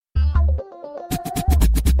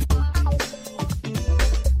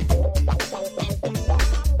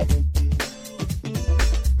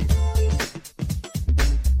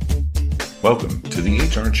Welcome to the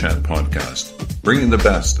HR Chat podcast, bringing the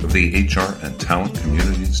best of the HR and talent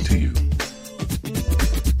communities to you.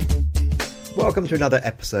 Welcome to another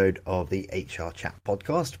episode of the HR Chat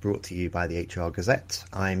podcast, brought to you by the HR Gazette.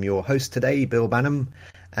 I'm your host today, Bill Banham,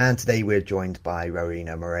 and today we're joined by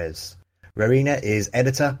Rowena Moraes. Rowena is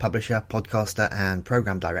editor, publisher, podcaster, and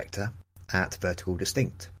program director at Vertical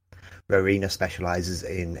Distinct. Rowena specializes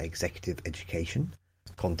in executive education,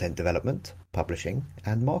 content development, publishing,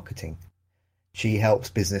 and marketing. She helps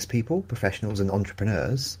business people, professionals, and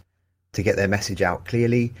entrepreneurs to get their message out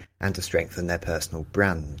clearly and to strengthen their personal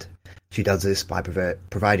brand. She does this by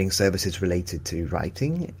providing services related to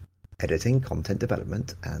writing, editing, content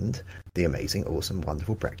development, and the amazing, awesome,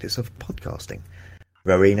 wonderful practice of podcasting.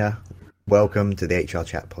 Rowena, welcome to the HR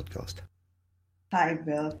Chat podcast. Hi,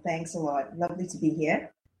 Bill. Thanks a lot. Lovely to be here.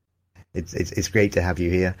 It's great to have you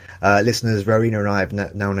here. Listeners, Rowena and I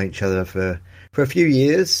have known each other for a few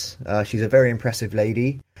years. She's a very impressive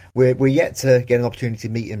lady. We're yet to get an opportunity to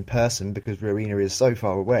meet in person because Rowena is so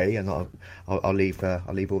far away, and I'll leave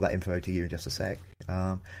all that info to you in just a sec.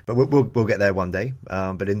 But we'll get there one day.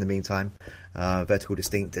 But in the meantime, Vertical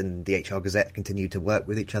Distinct and the HR Gazette continue to work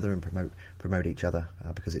with each other and promote each other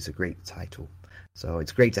because it's a great title. So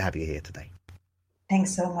it's great to have you here today.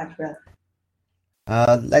 Thanks so much, Bill.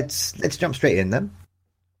 Let's jump straight in then.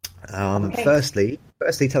 Okay. Firstly,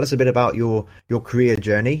 tell us a bit about your career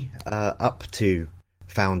journey up to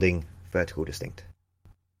founding Vertical Distinct.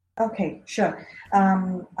 Okay, sure.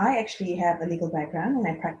 I actually have a legal background and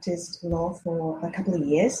I practiced law for a couple of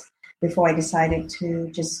years before I decided to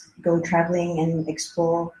just go traveling and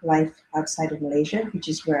explore life outside of Malaysia, which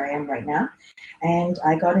is where I am right now. And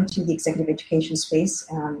I got into the executive education space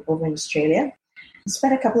over in Australia. I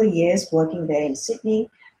spent a couple of years working there in Sydney,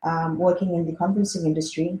 working in the conferencing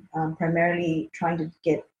industry, primarily trying to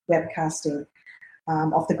get webcasting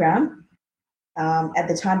off the ground. At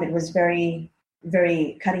the time, it was very,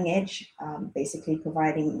 very cutting edge, basically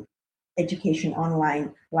providing education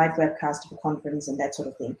online, live webcast of a conference and that sort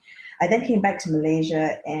of thing. I then came back to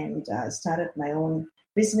Malaysia and started my own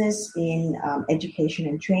business in education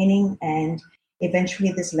and training. And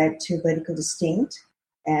eventually this led to Vertical Distinct,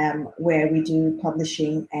 where we do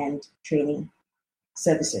publishing and training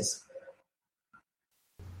services.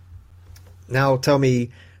 Now, tell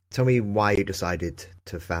me why you decided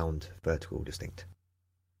to found Vertical Distinct.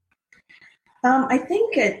 I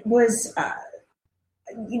think it was,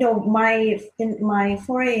 my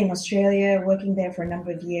foray in Australia, working there for a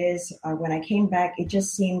number of years. When I came back, it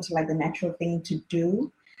just seemed like the natural thing to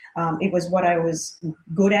do. It was what I was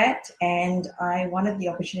good at, and I wanted the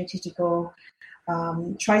opportunity to go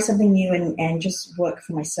try something new and just work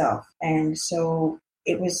for myself. And so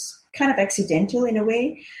it was kind of accidental in a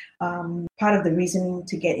way. Part of the reason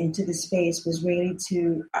to get into the space was really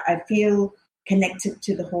I feel connected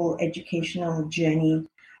to the whole educational journey.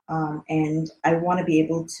 And I want to be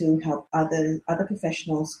able to help other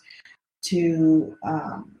professionals to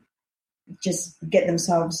just get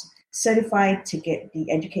themselves certified, to get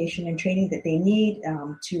the education and training that they need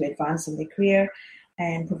to advance in their career,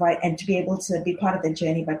 and to be able to be part of the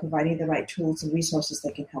journey by providing the right tools and resources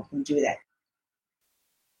that can help them do that.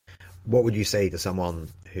 What would you say to someone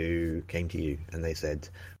who came to you and they said,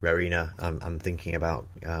 Rowena, I'm thinking about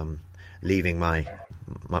leaving my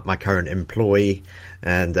current employee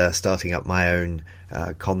and starting up my own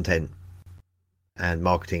content and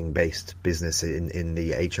marketing based business in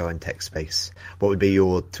the HR and tech space? What would be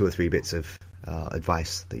your 2 or 3 bits of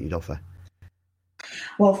advice that you'd offer?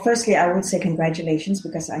 Well, firstly, I would say congratulations,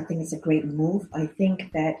 because I think it's a great move. I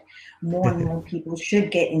think that more and more people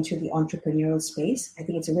should get into the entrepreneurial space. I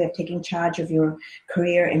think it's a way of taking charge of your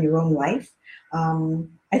career and your own life.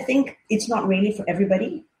 I think it's not really for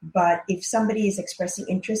everybody, but if somebody is expressing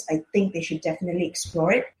interest, I think they should definitely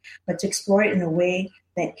explore it, but to explore it in a way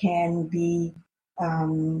that can be,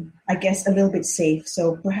 I guess, a little bit safe.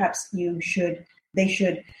 So perhaps they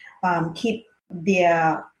should keep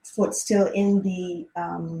their foot still in the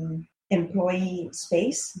employee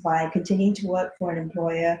space by continuing to work for an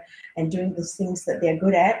employer and doing the things that they're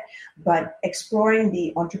good at, but exploring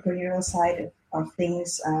the entrepreneurial side of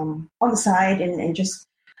things on the side and just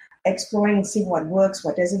exploring and seeing what works,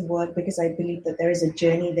 what doesn't work, because I believe that there is a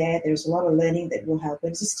journey there. There's a lot of learning that will help.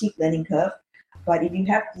 It's a steep learning curve, but if you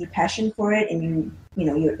have the passion for it and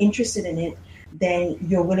you're interested in it, then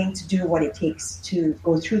you're willing to do what it takes to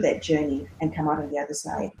go through that journey and come out on the other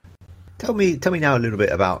side. Tell me now a little bit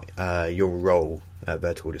about your role at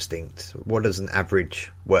Vertical Distinct. What does an average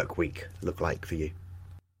work week look like for you?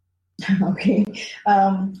 Okay.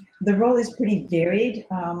 The role is pretty varied.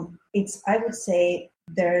 I would say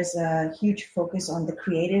there's a huge focus on the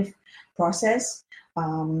creative process.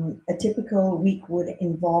 A typical week would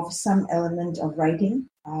involve some element of writing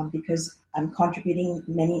because I'm contributing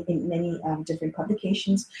in many different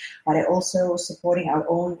publications, but I also supporting our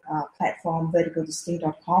own platform,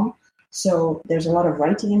 verticaldistinct.com. So there's a lot of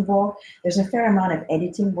writing involved. There's a fair amount of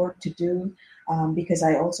editing work to do because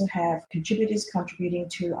I also have contributors contributing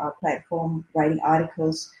to our platform, writing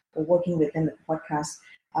articles or working with them at the podcast.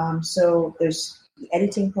 So there's the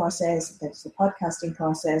editing process, there's the podcasting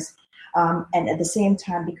process, and at the same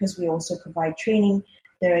time, because we also provide training,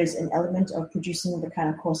 there is an element of producing the kind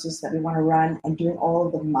of courses that we want to run and doing all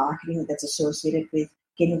of the marketing that's associated with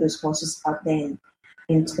getting those courses out there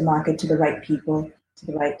into the market to the right people, to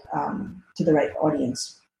the right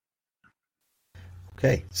audience.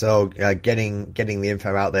 Okay, so getting the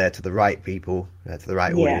info out there to the right people, to the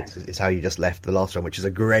right audience is how you just left the last one, which is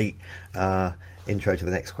a great intro to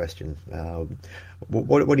the next question.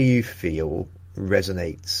 What do you feel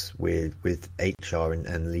resonates with HR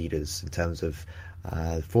and leaders in terms of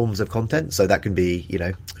forms of content? So that can be,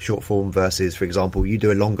 short form versus, for example, you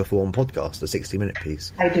do a longer form podcast, a 60-minute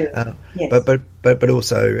piece. I do. Yes. But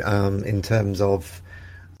also in terms of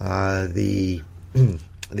the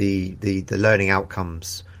learning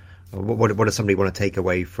outcomes. What does somebody want to take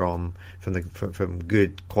away from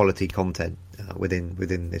good quality content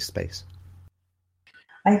within this space?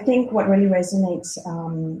 I think what really resonates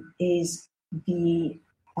is the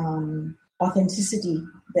authenticity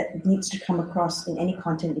that needs to come across in any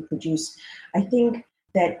content you produce. I think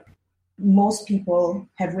that most people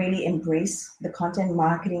have really embraced the content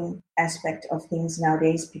marketing aspect of things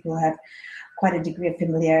nowadays. People have quite a degree of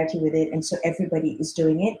familiarity with it, and so everybody is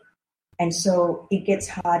doing it. And so it gets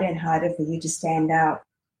harder and harder for you to stand out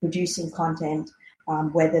producing content,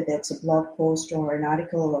 whether that's a blog post or an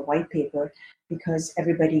article or a white paper, because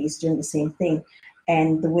everybody is doing the same thing.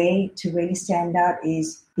 And the way to really stand out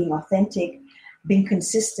is being authentic, being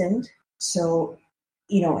consistent. So,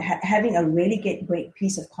 having a really great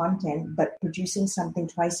piece of content, but producing something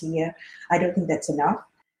twice a year, I don't think that's enough.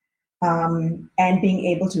 And being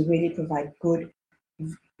able to really provide good,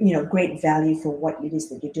 great value for what it is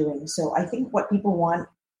that you're doing. So I think what people want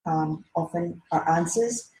often are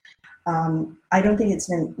answers. I don't think it's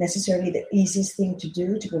necessarily the easiest thing to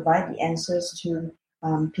do to provide the answers to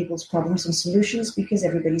people's problems and solutions, because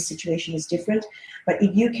everybody's situation is different. But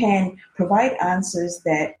if you can provide answers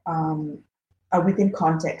that are within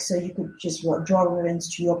context, so you could just draw reference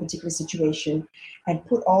to your particular situation and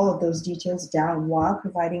put all of those details down while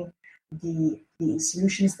providing the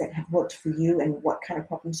solutions that have worked for you and what kind of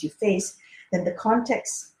problems you face, then the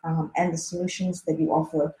context and the solutions that you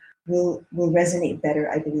offer will resonate better,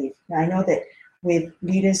 I believe. Now, I know that with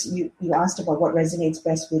leaders, you asked about what resonates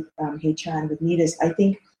best with HR and with leaders. I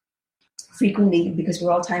think frequently, because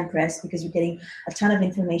we're all time pressed, because we're getting a ton of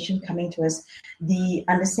information coming to us, the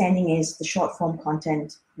understanding is the short form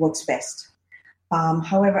content works best.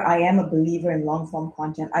 However, I am a believer in long form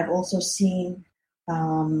content. I've also seen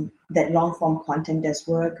that long form content does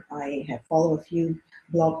work. I have followed a few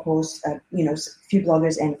blog posts, a few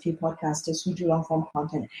bloggers and a few podcasters who do long form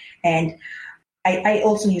content. And I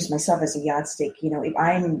also use myself as a yardstick. If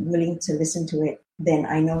I'm willing to listen to it, then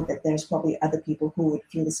I know that there's probably other people who would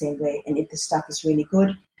feel the same way. And if the stuff is really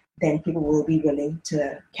good, then people will be willing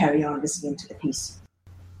to carry on listening to the piece.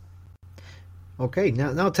 Okay,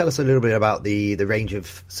 now tell us a little bit about the range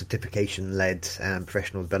of certification-led and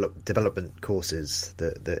professional development courses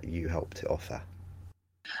that you help to offer.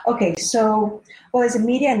 Okay, so, as a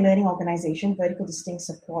media and learning organization, Vertical Distinct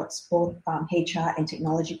supports both HR and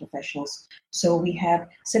technology professionals. So we have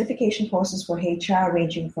certification courses for HR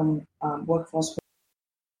ranging from workforce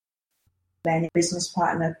planning, business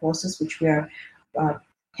partner courses, which we are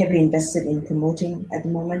heavily invested in promoting at the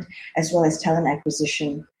moment, as well as talent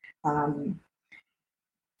acquisition, the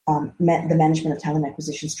management of talent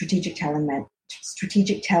acquisition, strategic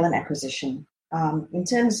talent acquisition. In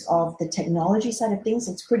terms of the technology side of things,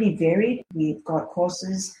 it's pretty varied. We've got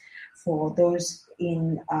courses for those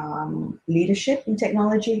in leadership in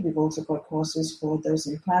technology. We've also got courses for those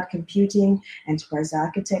in cloud computing, enterprise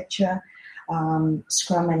architecture,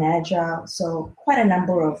 Scrum and Agile. So quite a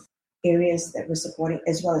number of areas that we're supporting,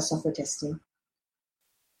 as well as software testing.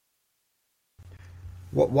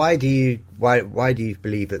 Why do you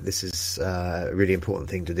believe that this is a really important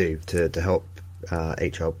thing to do to help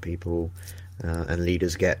HR people and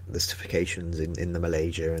leaders get the certifications in the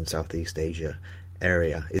Malaysia and Southeast Asia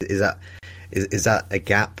area? Is that a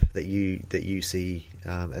gap that you see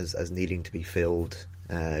as needing to be filled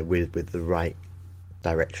with the right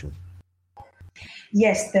direction?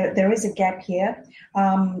 Yes, there is a gap here.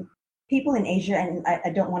 People in Asia, and I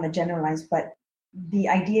don't want to generalize, but the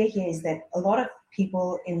idea here is that a lot of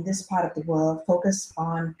people in this part of the world focus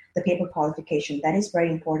on the paper qualification. That is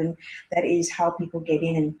very important. That is how people get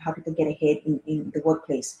in and how people get ahead in the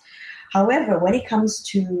workplace. However, when it comes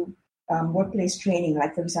to workplace training,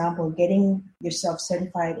 like for example, getting yourself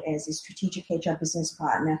certified as a strategic HR business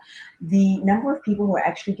partner, the number of people who are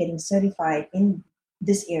actually getting certified in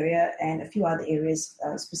this area and a few other areas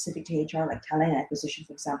specific to HR, like talent acquisition,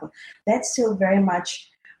 for example, that's still very much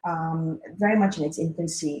in its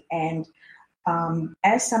infancy. And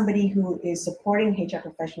as somebody who is supporting HR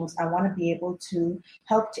professionals, I want to be able to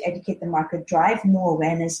help to educate the market, drive more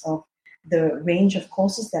awareness of the range of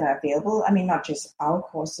courses that are available. I mean, not just our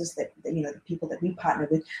courses that, the people that we partner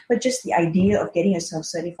with, but just the idea of getting yourself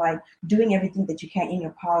certified, doing everything that you can in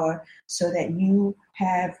your power so that you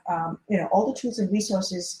have, all the tools and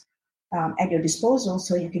resources at your disposal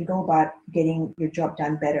so you can go about getting your job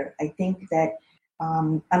done better. I think that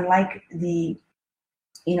unlike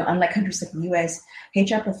countries like the US,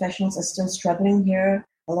 HR professionals are still struggling here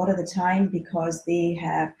a lot of the time because they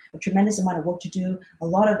have a tremendous amount of work to do. A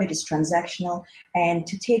lot of it is transactional, and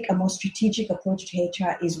to take a more strategic approach to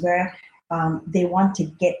HR is where they want to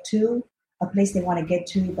get to, a place they want to get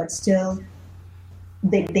to, but still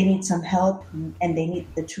they need some help and they need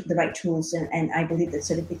the right tools. And I believe that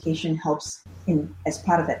certification helps as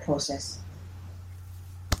part of that process.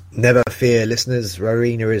 Never fear, listeners.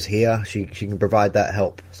 Rowena is here. She can provide that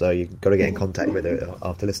help. So you've got to get in contact with her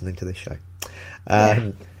after listening to this show.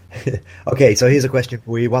 Okay, so here's a question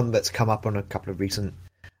for you. One that's come up on a couple of recent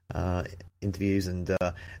interviews, and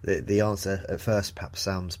the answer at first perhaps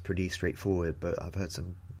sounds pretty straightforward, but I've heard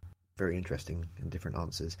some very interesting and different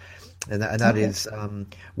answers. And that is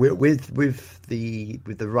with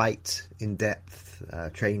the right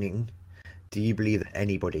in-depth training. Do you believe that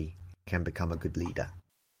anybody can become a good leader?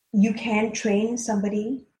 You can train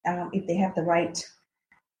somebody if they have the right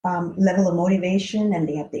level of motivation and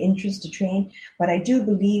they have the interest to train. But I do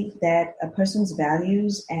believe that a person's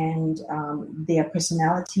values and their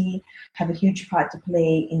personality have a huge part to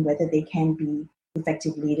play in whether they can be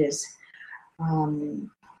effective leaders. All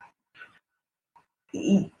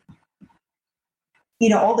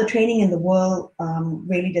the training in the world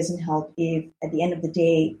really doesn't help if at the end of the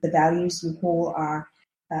day, the values you hold are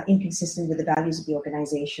inconsistent with the values of the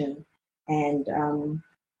organization. And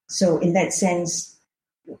so in that sense,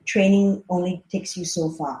 training only takes you so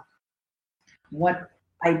far. What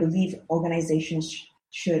I believe organizations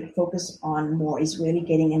should focus on more is really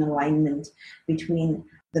getting an alignment between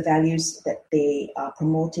the values that they are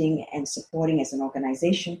promoting and supporting as an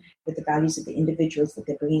organization with the values of the individuals that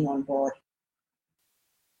they're bringing on board.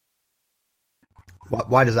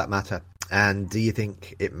 Why does that matter? And do you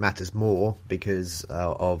think it matters more because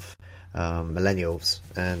of millennials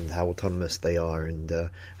and how autonomous they are and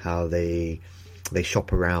how they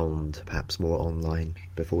shop around perhaps more online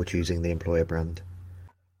before choosing the employer brand?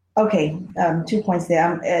 Okay, 2 points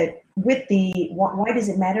there. With the why does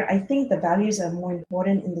it matter? I think the values are more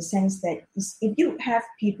important in the sense that if you have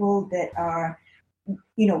people that are,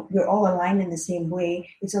 you're all aligned in the same way,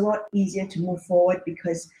 it's a lot easier to move forward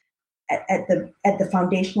because at the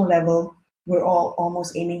foundational level, we're all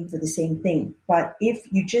almost aiming for the same thing. But if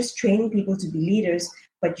you just train people to be leaders,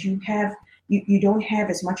 but you don't have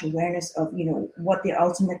as much awareness of what they're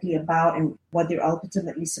ultimately about and what they're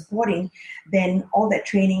ultimately supporting, then all that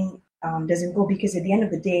training doesn't go, because at the end of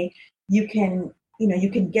the day, you can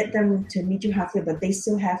get them to meet you halfway, but they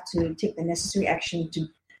still have to take the necessary action to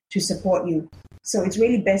support you. So it's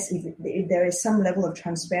really best if there is some level of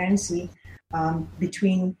transparency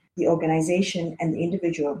between the organization and the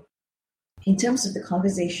individual. In terms of the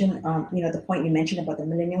conversation, the point you mentioned about the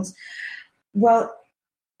millennials, well,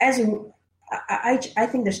 I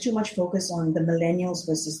think there's too much focus on the millennials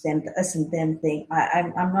versus them, the us and them thing.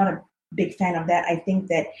 I'm not a big fan of that. I think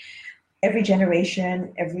that every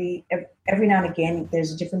generation, every now and again,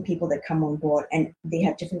 there's different people that come on board and they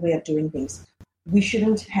have different way of doing things. We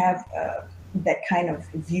shouldn't have that kind of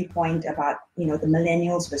viewpoint about the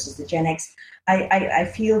millennials versus the Gen X. I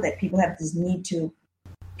feel that people have this need to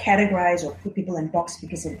categorize or put people in box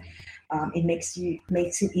because it makes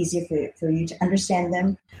it easier for you to understand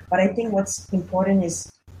them. But I think what's important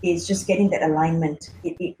is just getting that alignment,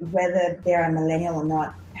 whether they're a millennial or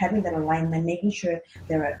not, having that alignment, making sure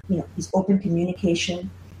there are is open communication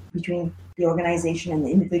between the organization and the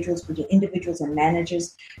individuals, between individuals and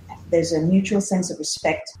managers. There's a mutual sense of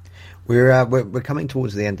respect. We're coming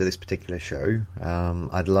towards the end of this particular show.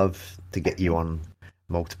 I'd love to get you on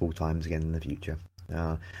multiple times again in the future.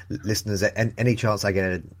 Listeners, any chance I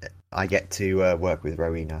get I get to work with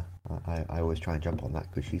Rowena. I always try and jump on that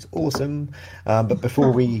because she's awesome. But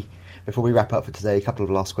before we wrap up for today, a couple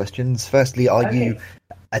of last questions. Firstly, are you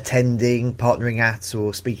attending, partnering at,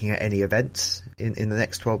 or speaking at any events in the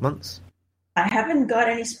next 12 months? I haven't got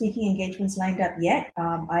any speaking engagements lined up yet.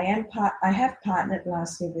 I have partnered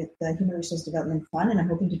last year with the Human Resource Development Fund, and I'm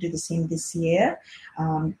hoping to do the same this year.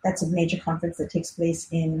 That's a major conference that takes place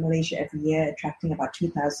in Malaysia every year, attracting about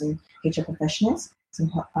 2,000 HR professionals. So,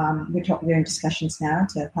 we're in discussions now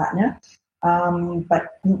to partner,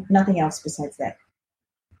 but nothing else besides that.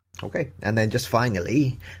 Okay, and then just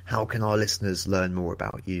finally, how can our listeners learn more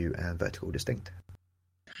about you and Vertical Distinct?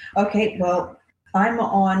 Okay, well, I'm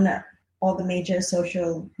on all the major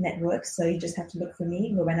social networks, so you just have to look for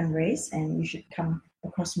me, Rowena Moraes, and you should come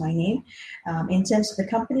across my name. In terms of the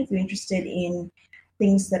company, if you're interested in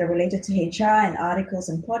things that are related to HR and articles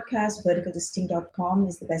and podcasts, verticaldistinct.com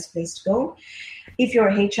is the best place to go. If you're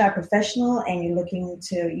a HR professional and you're looking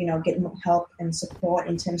to, get help and support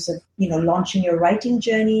in terms of, launching your writing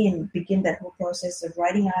journey and begin that whole process of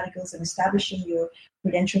writing articles and establishing your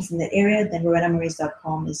credentials in that area, then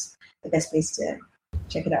rowenamoraes.com is the best place to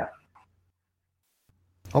check it out.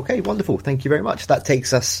 Okay, wonderful. Thank you very much. That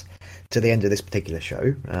takes us to the end of this particular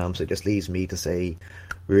show. So it just leaves me to say,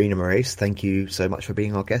 Rowena Moraes, thank you so much for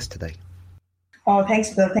being our guest today. Oh,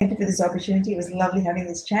 thanks, Bill. Thank you for this opportunity. It was lovely having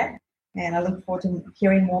this chat, and I look forward to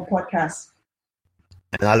hearing more podcasts.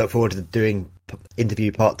 And I look forward to doing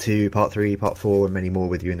interview part 2, part 3, part 4, and many more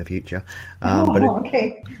with you in the future.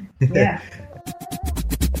 Okay. Yeah.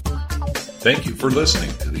 Thank you for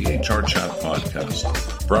listening to the HR Chat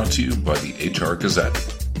Podcast, brought to you by the HR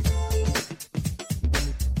Gazette.